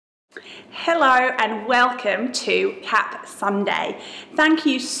Hello and welcome to CAP Sunday. Thank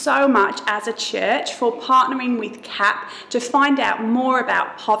you so much as a church for partnering with CAP to find out more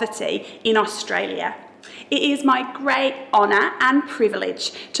about poverty in Australia. It is my great honour and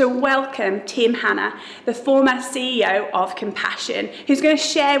privilege to welcome Tim Hanna, the former CEO of Compassion, who's going to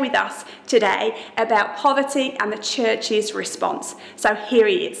share with us today about poverty and the church's response. So here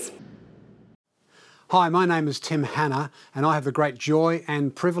he is. Hi, my name is Tim Hanna, and I have the great joy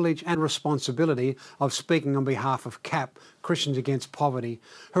and privilege and responsibility of speaking on behalf of CAP, Christians Against Poverty,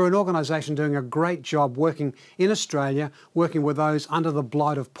 who are an organisation doing a great job working in Australia, working with those under the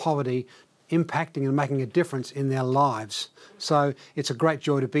blight of poverty, impacting and making a difference in their lives. So it's a great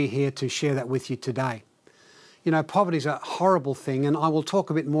joy to be here to share that with you today. You know, poverty is a horrible thing, and I will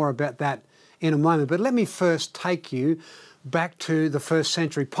talk a bit more about that in a moment, but let me first take you back to the first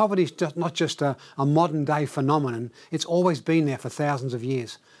century. Poverty is not just a modern day phenomenon, it's always been there for thousands of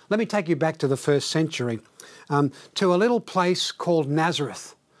years. Let me take you back to the first century, to a little place called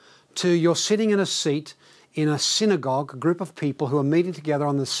Nazareth. You're sitting in a seat in a synagogue, a group of people who are meeting together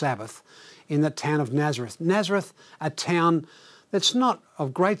on the Sabbath in the town of Nazareth. Nazareth, a town that's not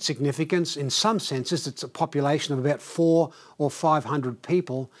of great significance in some senses. It's a population of about 400 or 500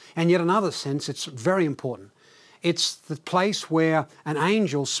 people, and yet in another sense it's very important. It's the place where an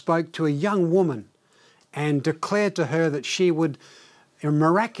angel spoke to a young woman and declared to her that she would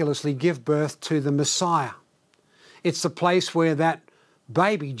miraculously give birth to the Messiah. It's the place where that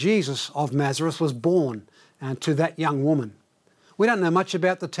baby, Jesus of Nazareth, was born to that young woman. We don't know much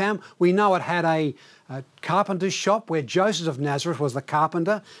about the town. We know it had a carpenter's shop where Joseph of Nazareth was the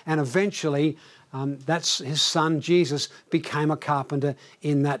carpenter, and eventually that's his son Jesus became a carpenter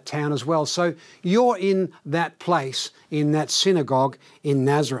in that town as well. So you're in that place, in that synagogue in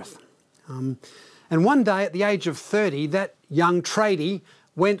Nazareth. And one day at the age of 30, that young tradie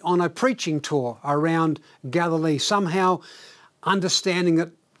went on a preaching tour around Galilee, somehow understanding that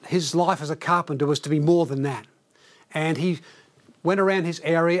his life as a carpenter was to be more than that. And he went around his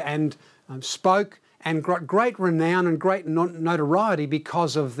area and spoke, and got great renown and great notoriety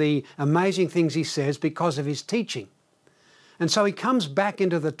because of the amazing things he says, because of his teaching. And so he comes back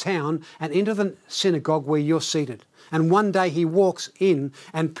into the town and into the synagogue where you're seated. And one day he walks in,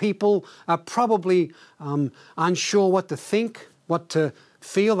 and people are probably unsure what to think, what to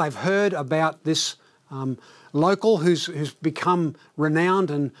feel. They've heard about this local who's become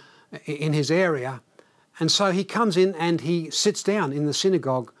renowned and in his area. And so he comes in and he sits down in the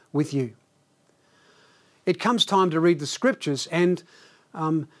synagogue with you. It comes time to read the scriptures, and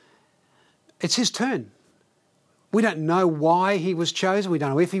it's his turn. We don't know why he was chosen. We don't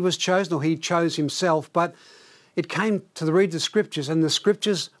know if he was chosen or he chose himself, but it came to read the scriptures, and the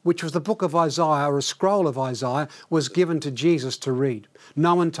scriptures, which was the book of Isaiah, or a scroll of Isaiah, was given to Jesus to read.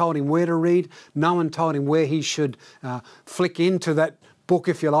 No one told him where to read. No one told him where he should flick into that book,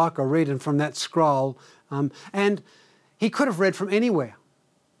 if you like, or read from that scroll. And he could have read from anywhere.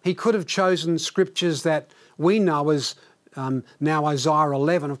 He could have chosen scriptures that we know as now Isaiah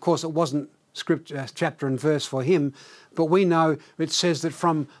 11. Of course, it wasn't scripture, chapter and verse for him, but we know it says that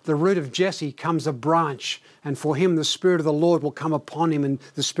from the root of Jesse comes a branch, and for him the Spirit of the Lord will come upon him, and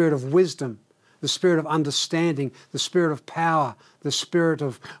the Spirit of wisdom, the Spirit of understanding, the Spirit of power, the Spirit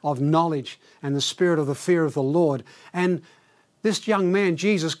of knowledge, and the Spirit of the fear of the Lord. And this young man,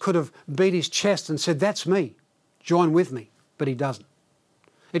 Jesus, could have beat his chest and said, "That's me, join with me," but he doesn't.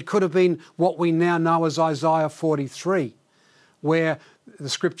 It could have been what we now know as Isaiah 43, where the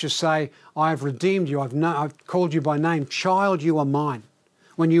scriptures say, "I have redeemed you, I've called you by name, child, you are mine.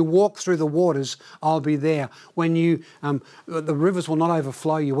 When you walk through the waters, I'll be there. When the rivers will not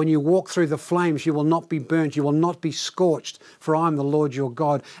overflow you. When you walk through the flames, you will not be burnt, you will not be scorched, for I am the Lord your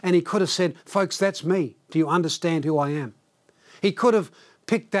God." And he could have said, "Folks, that's me. Do you understand who I am?" He could have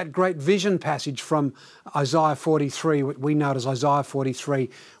picked that great vision passage from Isaiah 43, what we know as Isaiah 43,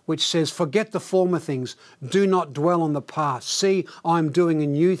 which says, "Forget the former things, do not dwell on the past. See, I'm doing a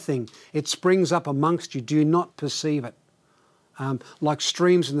new thing. It springs up amongst you, do you not perceive it? Like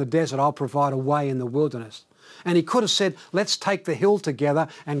streams in the desert, I'll provide a way in the wilderness." And he could have said, "Let's take the hill together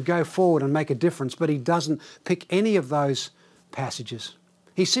and go forward and make a difference," but he doesn't pick any of those passages.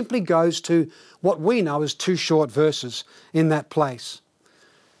 He simply goes to what we know as two short verses in that place,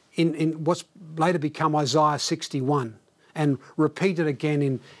 in what's later become Isaiah 61, and repeated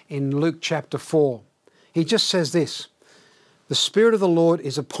again in Luke chapter 4. He just says this: "The Spirit of the Lord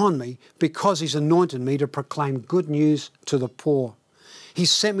is upon me, because he's anointed me to proclaim good news to the poor. He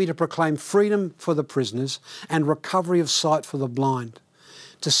sent me to proclaim freedom for the prisoners and recovery of sight for the blind,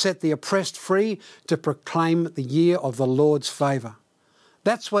 to set the oppressed free, to proclaim the year of the Lord's favour."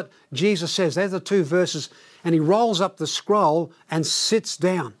 That's what Jesus says. There's the two verses. And he rolls up the scroll and sits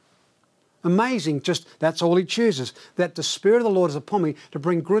down. Amazing, just that's all he chooses. That the Spirit of the Lord is upon me to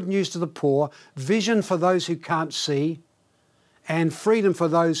bring good news to the poor, vision for those who can't see, and freedom for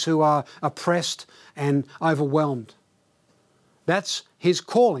those who are oppressed and overwhelmed. That's his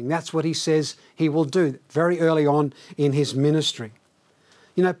calling. That's what he says he will do very early on in his ministry.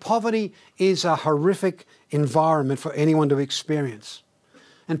 You know, poverty is a horrific environment for anyone to experience.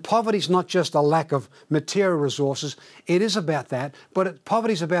 And poverty is not just a lack of material resources. It is about that, but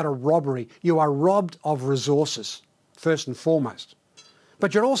poverty is about a robbery. You are robbed of resources, first and foremost.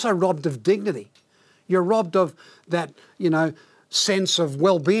 But you're also robbed of dignity. You're robbed of that, sense of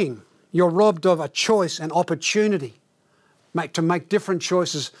well-being. You're robbed of a choice and opportunity to make different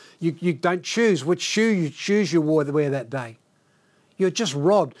choices. You don't choose which shoe you wear that day. You're just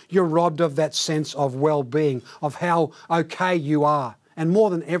robbed. You're robbed of that sense of well-being, of how okay you are. And more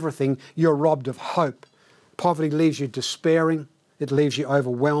than everything, you're robbed of hope. Poverty leaves you despairing. It leaves you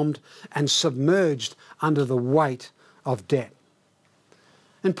overwhelmed and submerged under the weight of debt.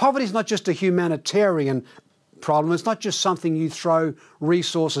 And poverty is not just a humanitarian problem. It's not just something you throw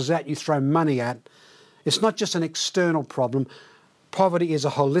resources at, you throw money at. It's not just an external problem. Poverty is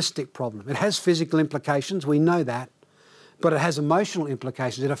a holistic problem. It has physical implications, we know that, but it has emotional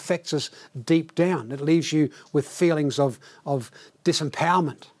implications. It affects us deep down. It leaves you with feelings of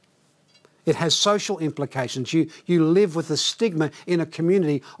disempowerment. It has social implications. You live with the stigma in a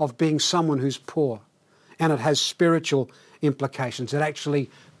community of being someone who's poor. And it has spiritual implications. It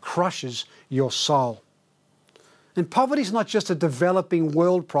actually crushes your soul. And poverty is not just a developing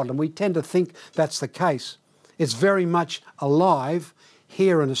world problem. We tend to think that's the case. It's very much alive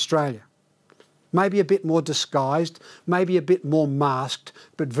here in Australia. Maybe a bit more disguised, maybe a bit more masked,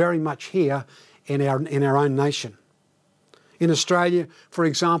 but very much here in our own nation. In Australia, for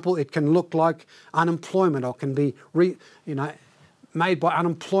example, it can look like unemployment, or can be made by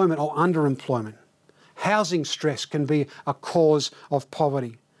unemployment or underemployment. Housing stress can be a cause of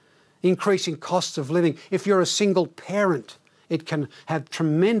poverty. Increasing costs of living. If you're a single parent, it can have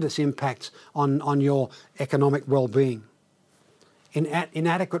tremendous impacts on your economic well-being.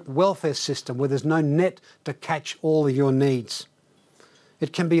 Inadequate welfare system where there's no net to catch all of your needs.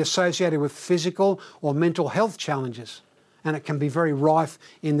 It can be associated with physical or mental health challenges, and it can be very rife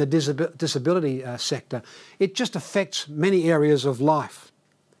in the disability sector. It just affects many areas of life.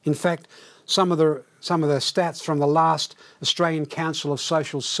 In fact, some of the stats from the last Australian Council of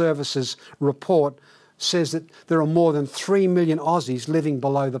Social Services report says that there are more than 3 million Aussies living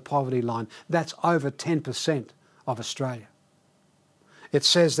below the poverty line. That's over 10% of Australia. It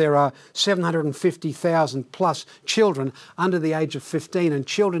says there are 750,000 plus children under the age of 15, and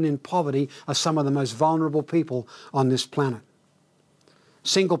children in poverty are some of the most vulnerable people on this planet.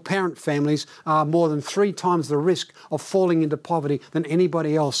 Single parent families are more than 3 times the risk of falling into poverty than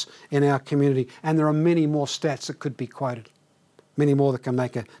anybody else in our community. And there are many more stats that could be quoted, many more that can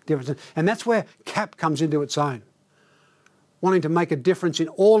make a difference. And that's where CAP comes into its own. Wanting to make a difference in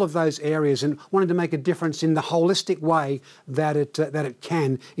all of those areas and wanting to make a difference in the holistic way that it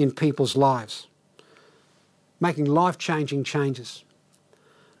can in people's lives. Making life-changing changes.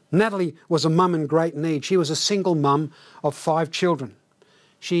 Natalie was a mum in great need. She was a single mum of 5 children.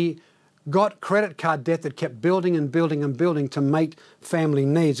 She got credit card debt that kept building and building and building to meet family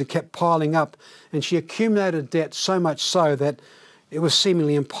needs. It kept piling up, and she accumulated debt so much so that it was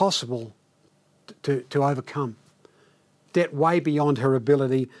seemingly impossible to overcome. Debt way beyond her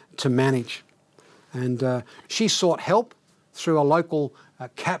ability to manage. And she sought help through a local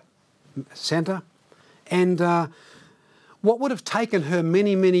CAP centre. And what would have taken her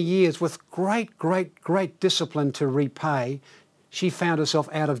many, many years with great discipline to repay, she found herself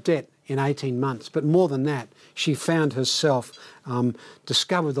out of debt in 18 months. But more than that, she found herself,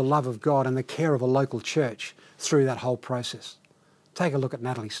 discovered the love of God and the care of a local church through that whole process. Take a look at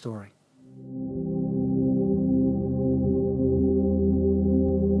Natalie's story.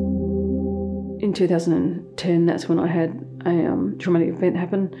 In 2010, that's when I had a traumatic event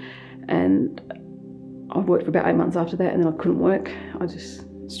happen, and I worked for about 8 months after that, and then I couldn't work. I just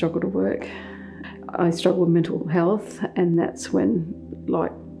struggled to work. I struggled with mental health, and that's when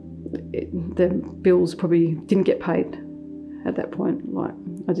the bills probably didn't get paid at that point.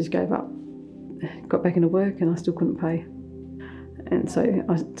 I just gave up, got back into work, and I still couldn't pay. And so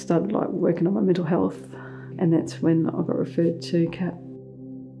I started working on my mental health, and that's when I got referred to CAP.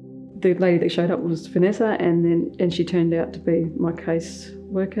 The lady that showed up was Vanessa, and she turned out to be my case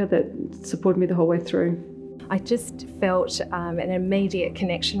worker that supported me the whole way through. I just felt an immediate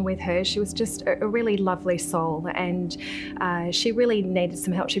connection with her. She was just a really lovely soul, and she really needed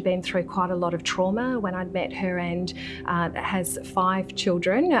some help. She'd been through quite a lot of trauma when I'd met her, and has 5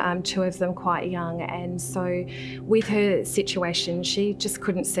 children, 2 of them quite young. And so with her situation, she just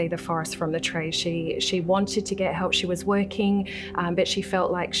couldn't see the forest from the trees. She wanted to get help. She was working, but she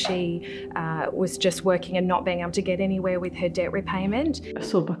felt like she was just working and not being able to get anywhere with her debt repayment.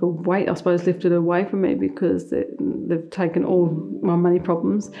 Sort of like a weight, I suppose, lifted away from me, because they've taken all my money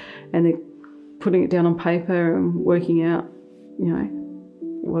problems and they're putting it down on paper and working out, you know,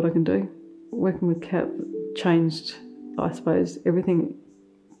 what I can do. Working with CAP changed, I suppose, everything,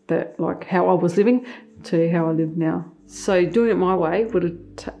 that like how I was living to how I live now. So doing it my way would have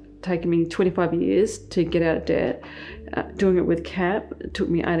taken me 25 years to get out of debt. Doing it with CAP, it took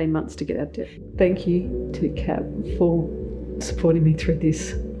me 18 months to get out of debt. Thank you to CAP for supporting me through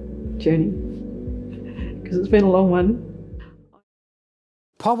this journey, because it's been a long one.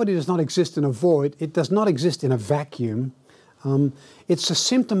 Poverty does not exist in a void. It does not exist in a vacuum. It's a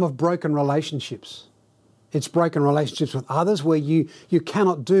symptom of broken relationships. It's broken relationships with others, where you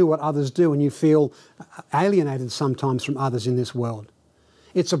cannot do what others do and you feel alienated sometimes from others in this world.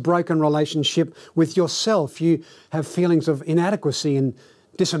 It's a broken relationship with yourself. You have feelings of inadequacy and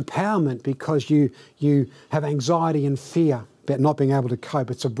disempowerment because you have anxiety and fear about not being able to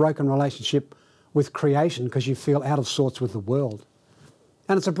cope. It's a broken relationship with creation because you feel out of sorts with the world.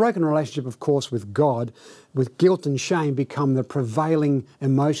 And it's a broken relationship, of course, with God, with guilt and shame become the prevailing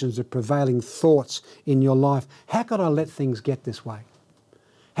emotions, the prevailing thoughts in your life. How could I let things get this way?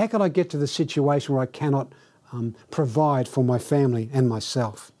 How could I get to the situation where I cannot provide for my family and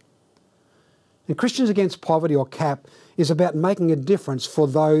myself? And Christians Against Poverty, or CAP, is about making a difference for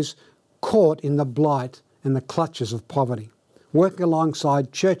those caught in the blight and the clutches of poverty, working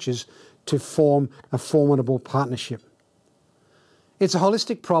alongside churches to form a formidable partnership. It's a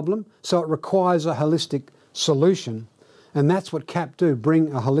holistic problem, so it requires a holistic solution, and that's what CAP do,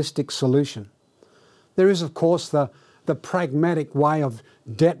 bring a holistic solution. There is, of course, the pragmatic way of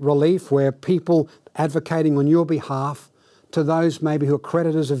debt relief, where people advocating on your behalf to those maybe who are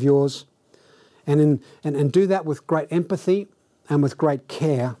creditors of yours, and do that with great empathy and with great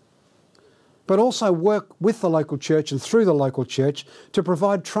care, but also work with the local church and through the local church to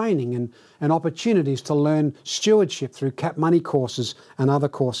provide training and opportunities to learn stewardship through CAP Money courses and other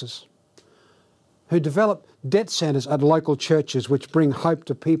courses, who develop debt centres at local churches which bring hope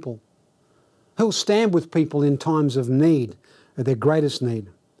to people, who will stand with people in times of need, at their greatest need,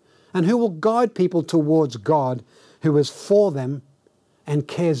 and who will guide people towards God, who is for them and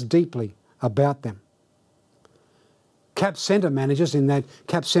cares deeply about them. CAP Centre managers in that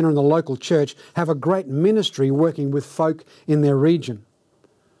CAP Centre in the local church have a great ministry working with folk in their region.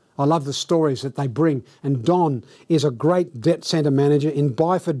 I love the stories that they bring, and Don is a great debt centre manager in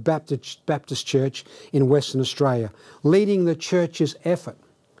Byford Baptist Church in Western Australia, leading the church's effort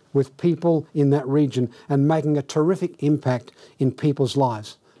with people in that region and making a terrific impact in people's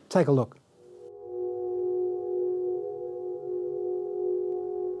lives. Take a look.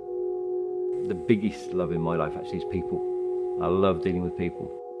 The biggest love in my life actually is people. I love dealing with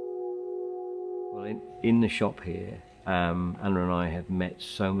people. Well, in the shop here, Anna and I have met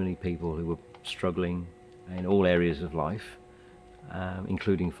so many people who were struggling in all areas of life,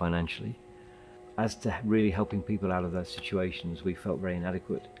 including financially. As to really helping people out of those situations, we felt very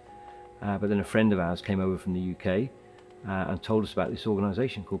inadequate. But then a friend of ours came over from the UK and told us about this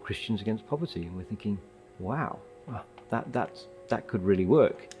organisation called Christians Against Poverty, and we're thinking, wow, that could really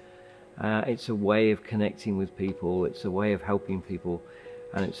work. It's a way of connecting with people, it's a way of helping people,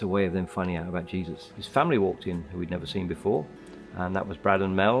 and it's a way of them finding out about Jesus. His family walked in, who we'd never seen before, and that was Brad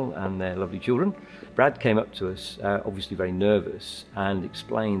and Mel and their lovely children. Brad came up to us, obviously very nervous, and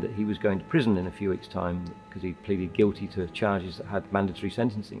explained that he was going to prison in a few weeks' time because he'd pleaded guilty to charges that had mandatory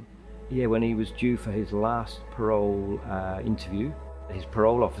sentencing. Yeah, when he was due for his last parole interview, his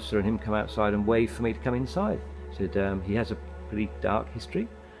parole officer and him come outside and waved for me to come inside. Said he has a pretty dark history.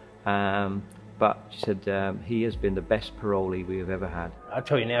 But she said he has been the best parolee we have ever had. I'll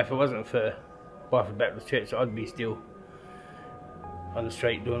tell you now, if it wasn't for Byford Baptist Church, I'd be still on the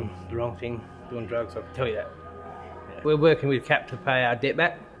street doing the wrong thing, doing drugs, I can tell you that. Yeah. We're working with CAP to pay our debt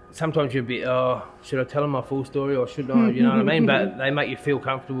back. Sometimes you're a bit, oh, should I tell them my full story or shouldn't I, you know what I mean? But they make you feel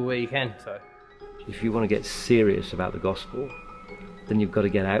comfortable where you can, so. If you want to get serious about the gospel, then you've got to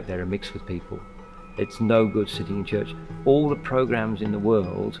get out there and mix with people. It's no good sitting in church. All the programs in the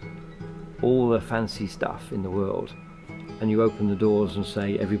world, all the fancy stuff in the world, and you open the doors and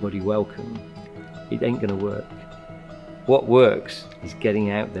say, everybody welcome, it ain't going to work. What works is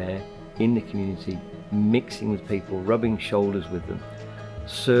getting out there in the community, mixing with people, rubbing shoulders with them,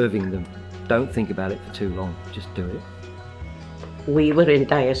 serving them. Don't think about it for too long, just do it. We were in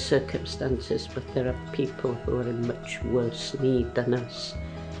dire circumstances, but there are people who are in much worse need than us.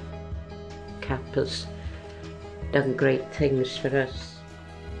 CAP has done great things for us.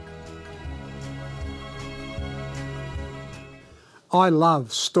 I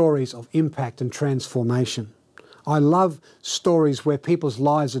love stories of impact and transformation. I love stories where people's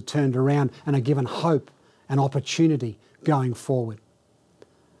lives are turned around and are given hope and opportunity going forward.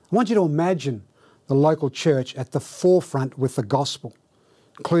 I want you to imagine the local church at the forefront with the gospel,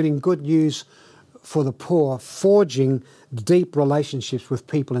 including good news for the poor, forging deep relationships with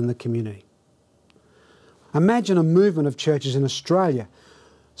people in the community. Imagine a movement of churches in Australia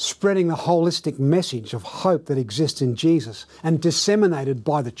spreading the holistic message of hope that exists in Jesus and disseminated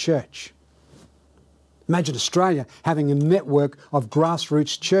by the church. Imagine Australia having a network of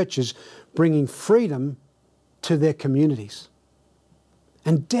grassroots churches bringing freedom to their communities.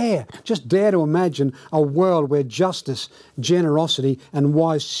 And just dare to imagine a world where justice, generosity and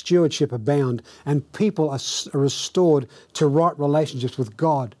wise stewardship abound and people are restored to right relationships with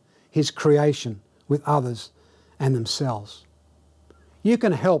God, His creation, with others and themselves. You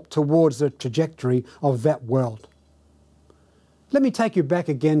can help towards the trajectory of that world. Let me take you back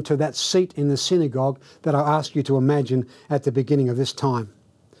again to that seat in the synagogue that I asked you to imagine at the beginning of this time.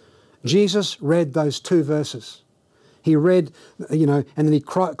 Jesus read those 2 verses. He read, and then he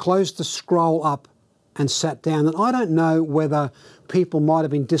closed the scroll up and sat down. And I don't know whether people might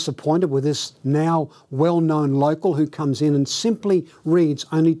have been disappointed with this now well-known local who comes in and simply reads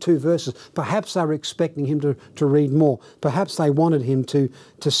only 2 verses. Perhaps they were expecting him to read more. Perhaps they wanted him to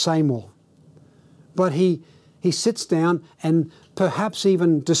say more. But he sits down and perhaps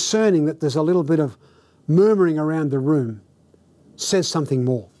even discerning that there's a little bit of murmuring around the room, says something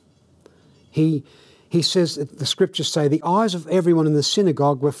more. He says, the scriptures say, the eyes of everyone in the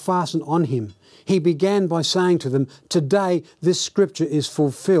synagogue were fastened on him. He began by saying to them, today this scripture is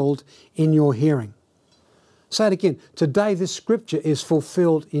fulfilled in your hearing. Say it again. Today this scripture is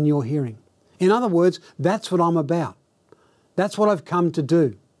fulfilled in your hearing. In other words, that's what I'm about. That's what I've come to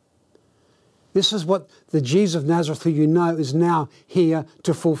do. This is what the Jesus of Nazareth who you know is now here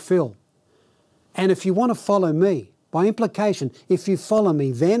to fulfill. And if you want to follow me, by implication, if you follow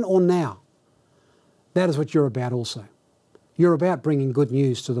me then or now, that is what you're about also. You're about bringing good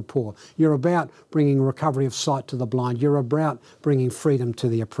news to the poor. You're about bringing recovery of sight to the blind. You're about bringing freedom to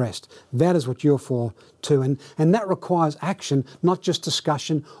the oppressed. That is what you're for too. And that requires action, not just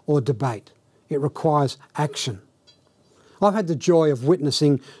discussion or debate. It requires action. I've had the joy of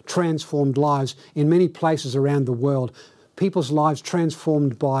witnessing transformed lives in many places around the world. People's lives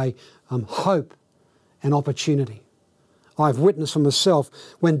transformed by hope and opportunity. I've witnessed for myself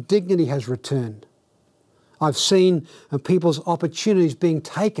when dignity has returned. I've seen people's opportunities being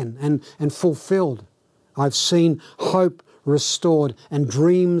taken and fulfilled. I've seen hope restored and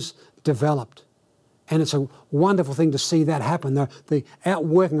dreams developed. And it's a wonderful thing to see that happen, the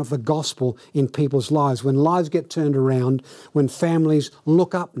outworking of the gospel in people's lives. When lives get turned around, when families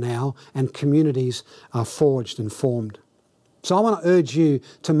look up now and communities are forged and formed. So I want to urge you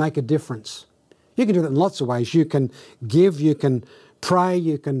to make a difference. You can do that in lots of ways. You can give, you can pray,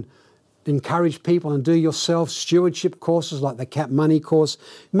 you can encourage people and do yourself stewardship courses like the CAP Money course.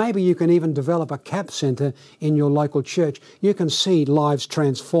 Maybe you can even develop a CAP centre in your local church. You can see lives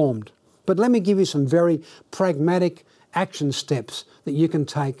transformed. But let me give you some very pragmatic action steps that you can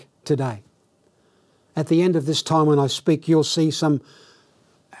take today. At the end of this time when I speak, you'll see some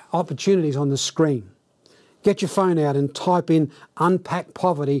opportunities on the screen. Get your phone out and type in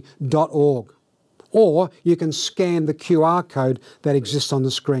unpackpoverty.org, or you can scan the QR code that exists on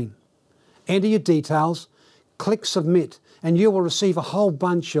the screen. Enter your details, click submit, and you will receive a whole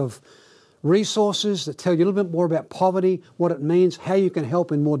bunch of resources that tell you a little bit more about poverty, what it means, how you can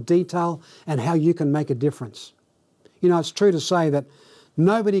help in more detail, and how you can make a difference. You know, it's true to say that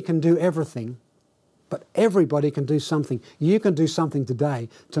nobody can do everything, but everybody can do something. You can do something today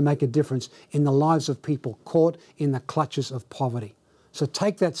to make a difference in the lives of people caught in the clutches of poverty. So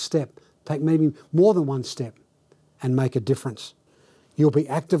take that step, take maybe more than one step, and make a difference. You'll be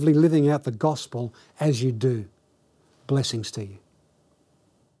actively living out the gospel as you do. Blessings to you.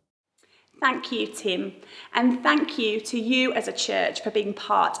 Thank you, Tim. And thank you to you as a church for being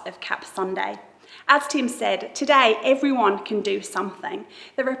part of CAP Sunday. As Tim said, today everyone can do something.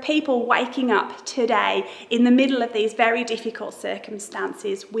 There are people waking up today in the middle of these very difficult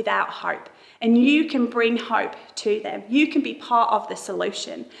circumstances without hope, and you can bring hope to them. You can be part of the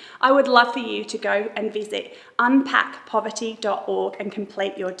solution. I would love for you to go and visit unpackpoverty.org and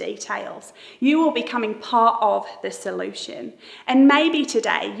complete your details. You will be becoming part of the solution. And maybe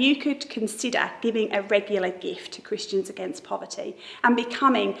today you could consider giving a regular gift to Christians Against Poverty and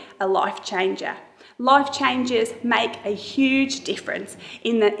becoming a life changer. Life changers make a huge difference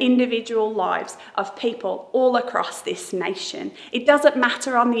in the individual lives of people all across this nation. It doesn't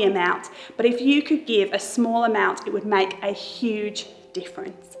matter on the amount, but if you could give a small amount, it would make a huge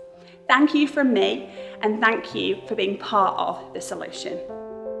difference. Thank you from me, and thank you for being part of the solution.